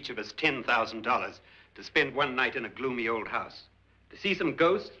give each of us $10,000 to spend one night in a gloomy old house? To see some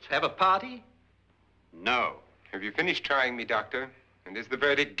ghosts, have a party? No. Have you finished trying me, Doctor? And is the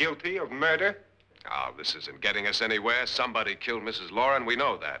verdict guilty of murder? Oh, this isn't getting us anywhere. Somebody killed Mrs. Lauren, we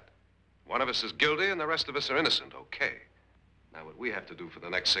know that. One of us is guilty and the rest of us are innocent, okay. Now, what we have to do for the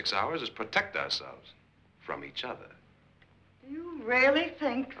next 6 hours is protect ourselves from each other. You really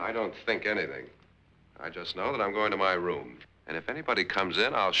think? I don't think anything. I just know that I'm going to my room. And if anybody comes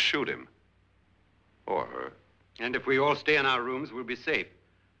in, I'll shoot him. Or her. And if we all stay in our rooms, we'll be safe.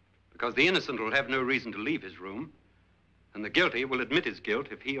 Because the innocent will have no reason to leave his room. And the guilty will admit his guilt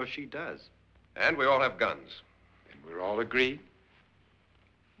if he or she does. And we all have guns. And we're all agreed?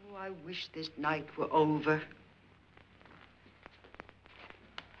 Oh, I wish this night were over.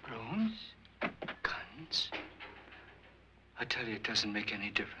 Rooms? Guns? I tell you, it doesn't make any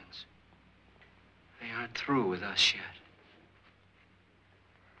difference. They aren't through with us yet.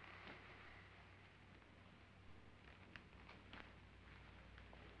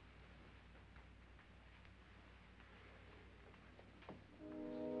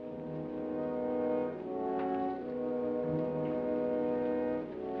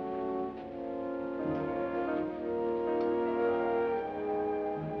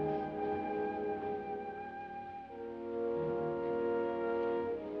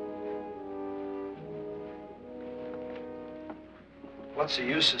 What's the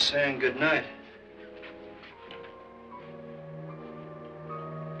use of saying goodnight?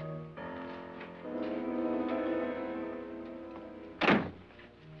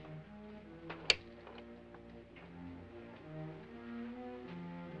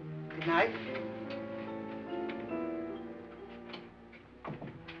 Good night.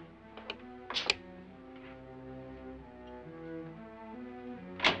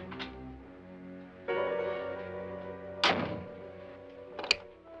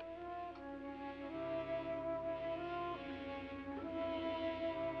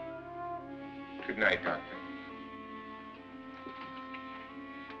 Good night, Doctor.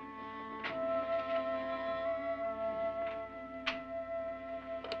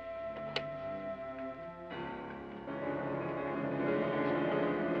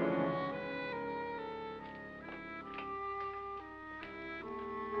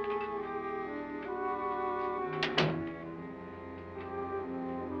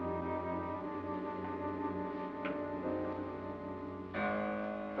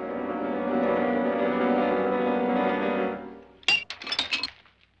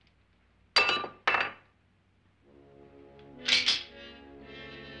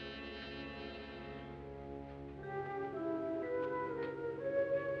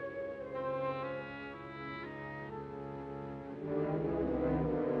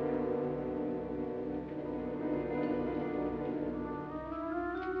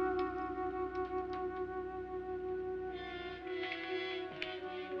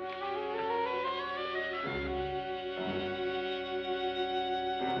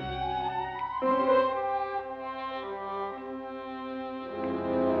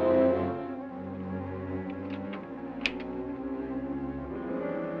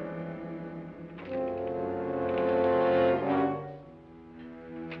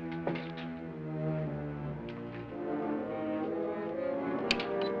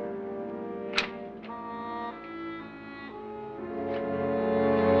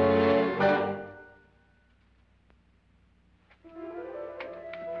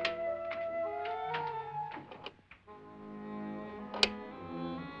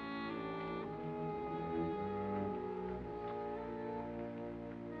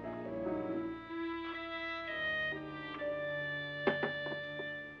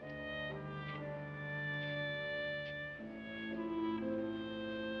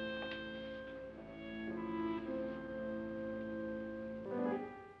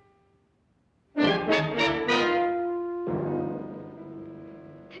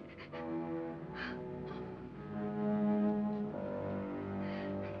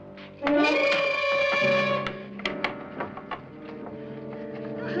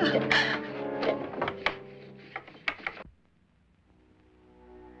 Nora,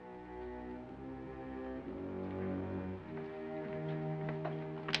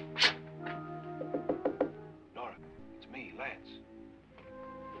 it's me, Lance.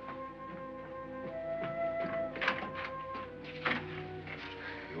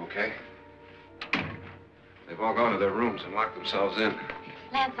 You okay? They've all gone to their rooms and locked themselves in.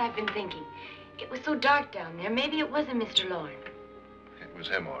 Lance, I've been thinking. It was so dark down there. Maybe it wasn't Mr. Lorne. It was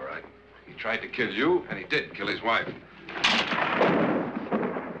him, all right. He tried to kill you, and he did kill his wife.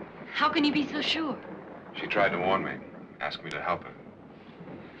 How can you be so sure? She tried to warn me, asked me to help her.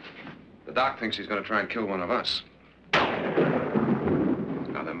 The doc thinks he's going to try and kill one of us.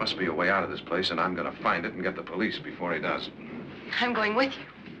 Now, there must be a way out of this place, and I'm going to find it and get the police before he does. I'm going with you.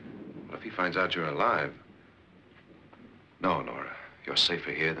 Well, if he finds out you're alive... No, Nora. You're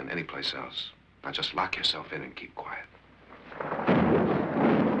safer here than any place else. Now, just lock yourself in and keep quiet.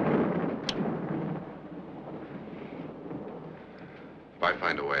 If I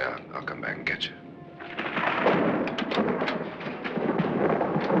find a way out, I'll come back and get you.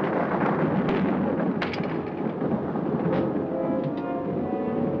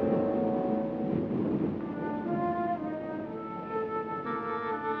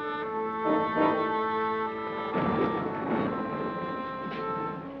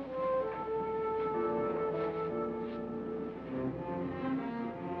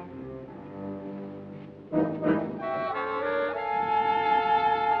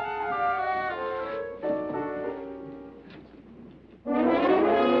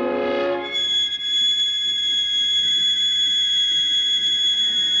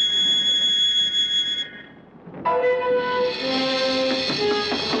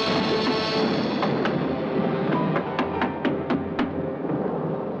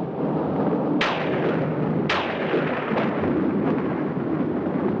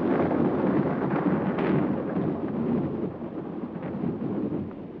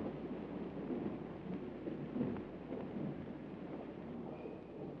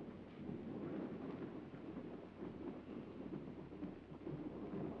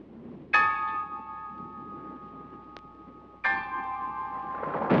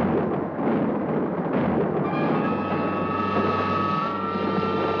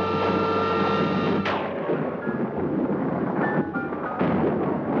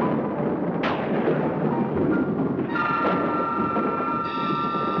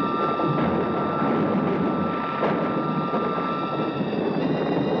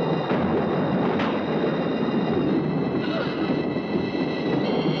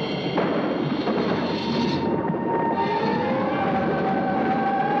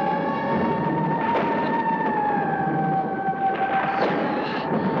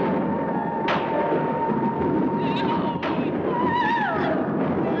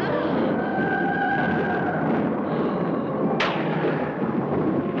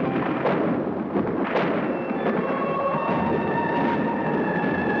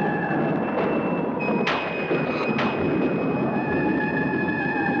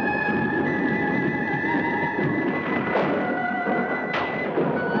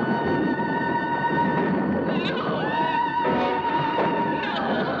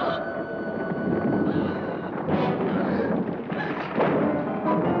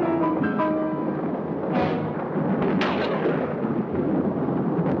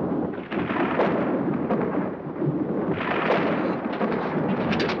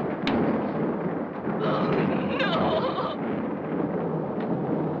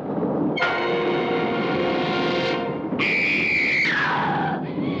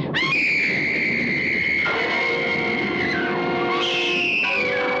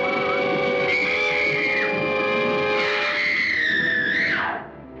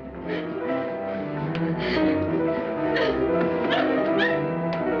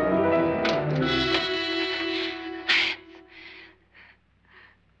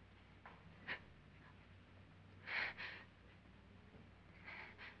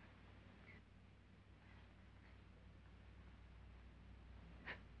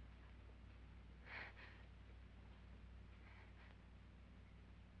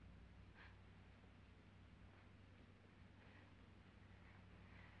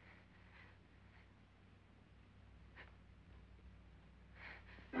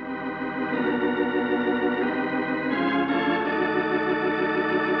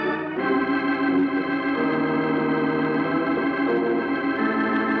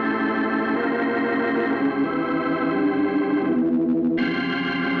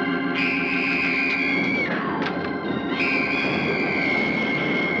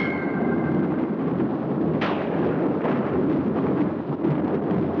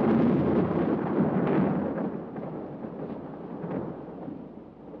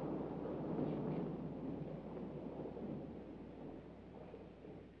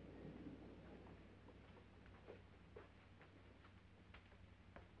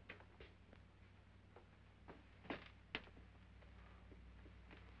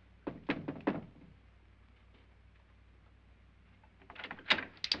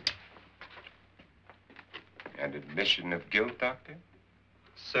 An admission of guilt, Doctor?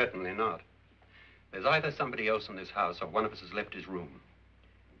 Certainly not. There's either somebody else in this house or one of us has left his room.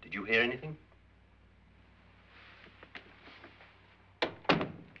 Did you hear anything?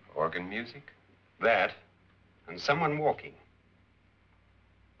 Organ music? That, and someone walking.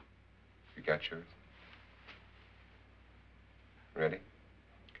 You got yours? Ready?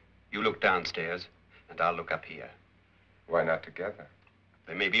 You look downstairs, and I'll look up here. Why not together?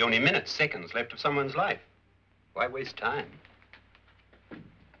 There may be only minutes, seconds left of someone's life. Why waste time?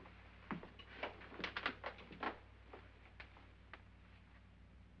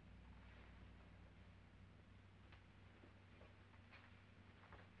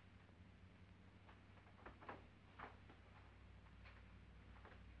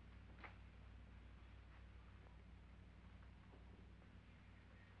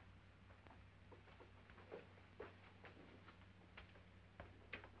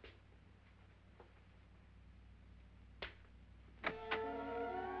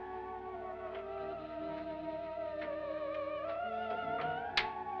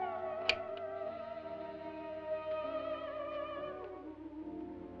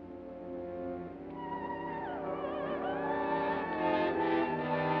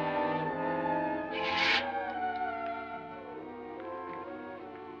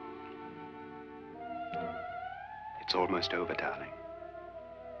 It's almost over, darling.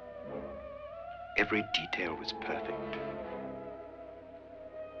 Every detail was perfect.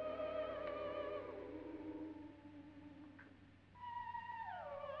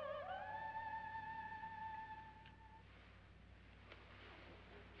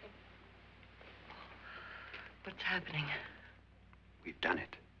 What's happening? We've done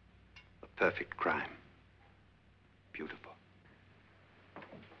it. A perfect crime. Beautiful.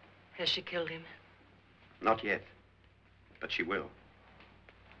 Has she killed him? Not yet, but she will.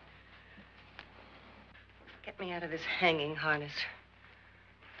 Get me out of this hanging harness.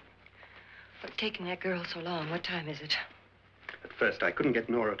 What's taking that girl so long? What time is it? At first, I couldn't get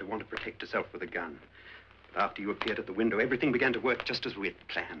Nora to want to protect herself with a gun. But after you appeared at the window, everything began to work just as we had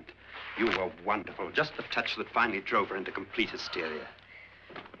planned. You were wonderful. Just the touch that finally drove her into complete hysteria.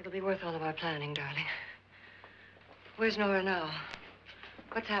 It'll be worth all of our planning, darling. Where's Nora now?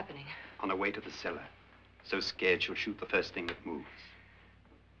 What's happening? On her way to the cellar. So scared she'll shoot the first thing that moves.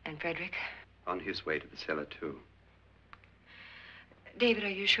 And Frederick? On his way to the cellar, too. David, are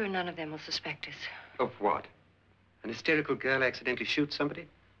you sure none of them will suspect us? Of what? An hysterical girl accidentally shoots somebody?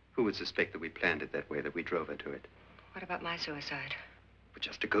 Who would suspect that we planned it that way, that we drove her to it? What about my suicide? But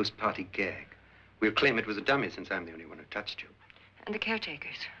just a ghost party gag. We'll claim it was a dummy since I'm the only one who touched you. And the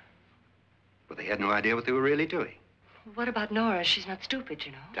caretakers? Well, they had no idea what they were really doing. What about Nora? She's not stupid,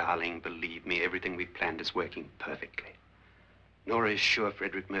 you know. Darling, believe me, everything we planned is working perfectly. Nora is sure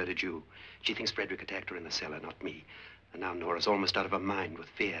Frederick murdered you. She thinks Frederick attacked her in the cellar, not me. And now Nora's almost out of her mind with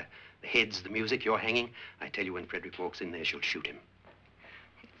fear. The heads, the music, you're hanging. I tell you, when Frederick walks in there, she'll shoot him.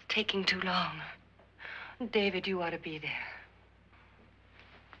 It's taking too long. David, you ought to be there.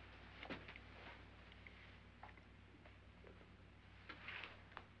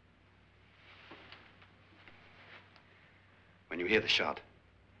 When you hear the shot,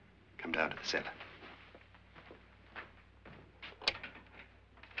 come down to the cellar.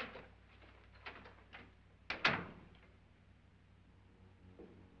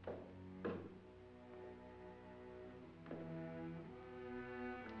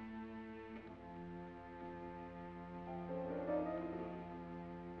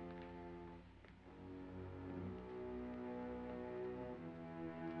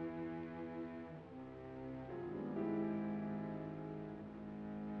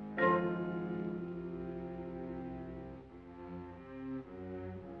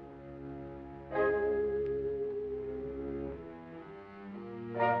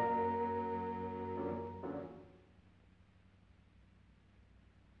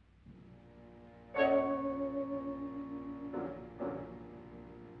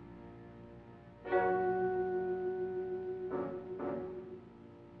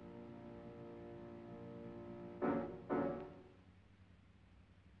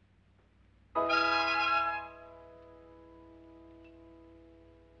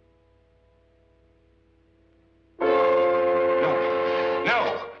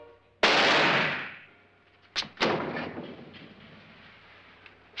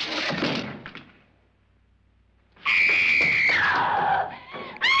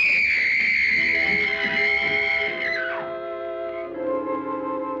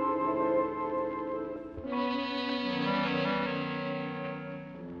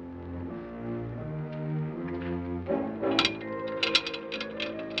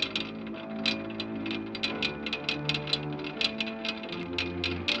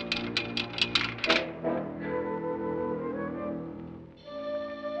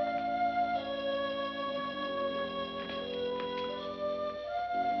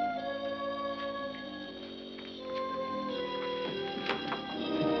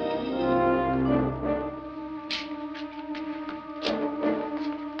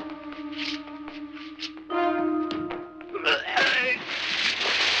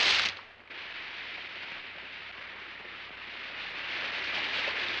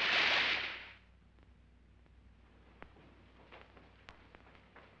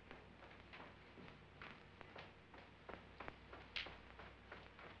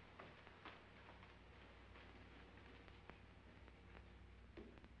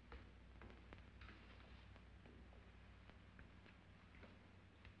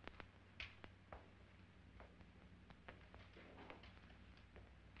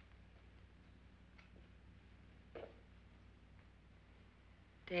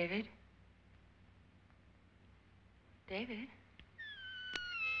 David? David?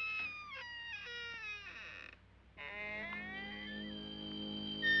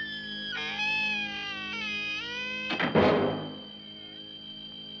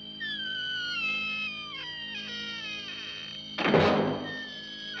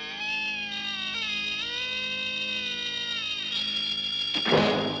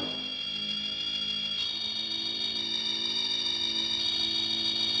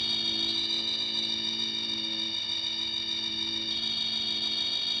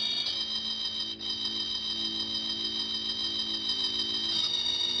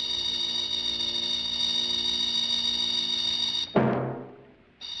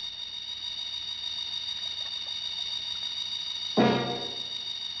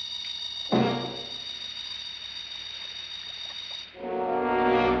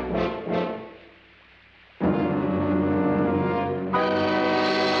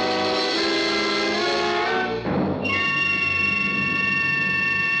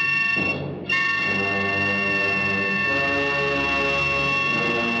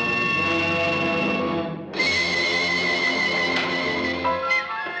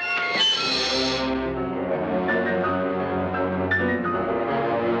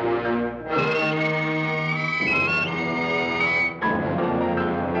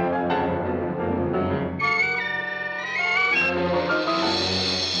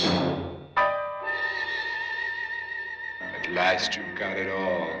 At last you've got it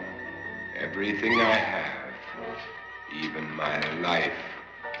all. Everything I have. Even my life.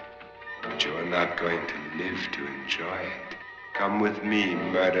 But you're not going to live to enjoy it. Come with me,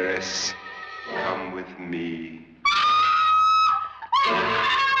 murderess. Come with me.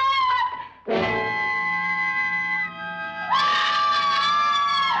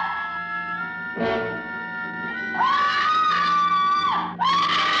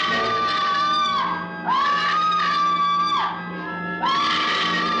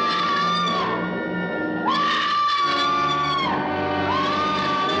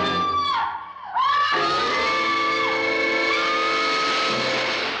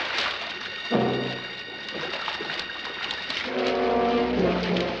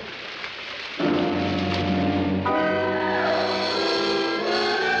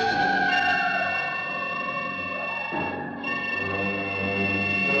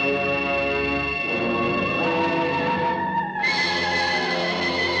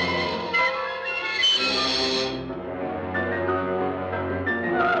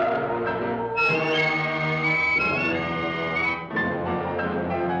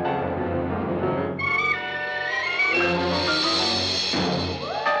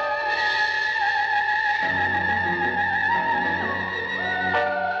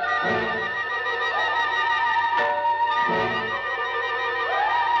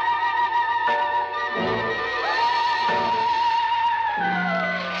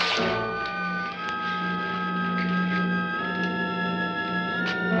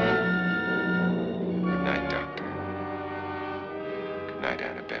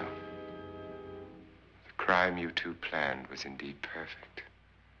 You two planned was indeed perfect.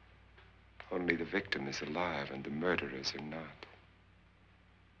 Only the victim is alive and the murderers are not.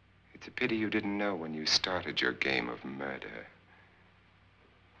 It's a pity you didn't know when you started your game of murder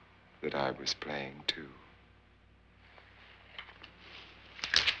that I was playing too.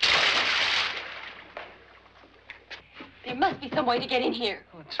 There must be some way to get in here.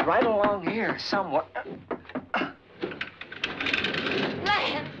 Oh, it's right along here, somewhere.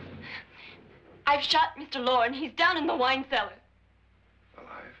 Lance! I've shot Mr. Loren. He's down in the wine cellar.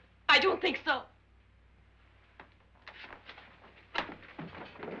 Alive? I don't think so.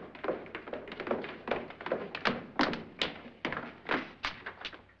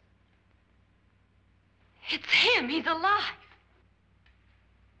 It's him. He's alive.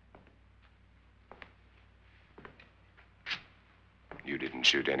 You didn't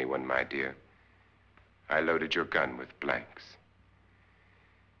shoot anyone, my dear. I loaded your gun with blanks.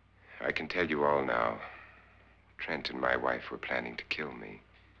 I can tell you all now. Trent and my wife were planning to kill me.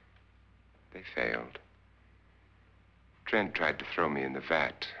 They failed. Trent tried to throw me in the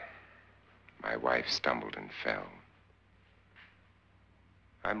vat. My wife stumbled and fell.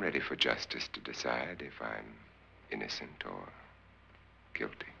 I'm ready for justice to decide if I'm innocent or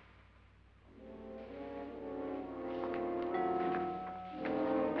guilty.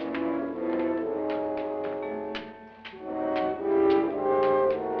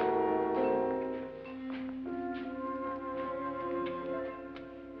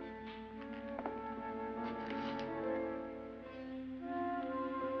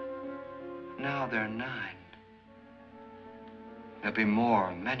 Now they're 9. There'll be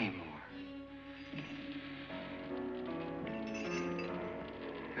more, many more.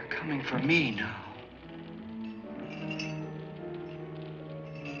 They're coming for me now.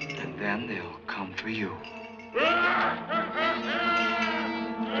 And then they'll come for you.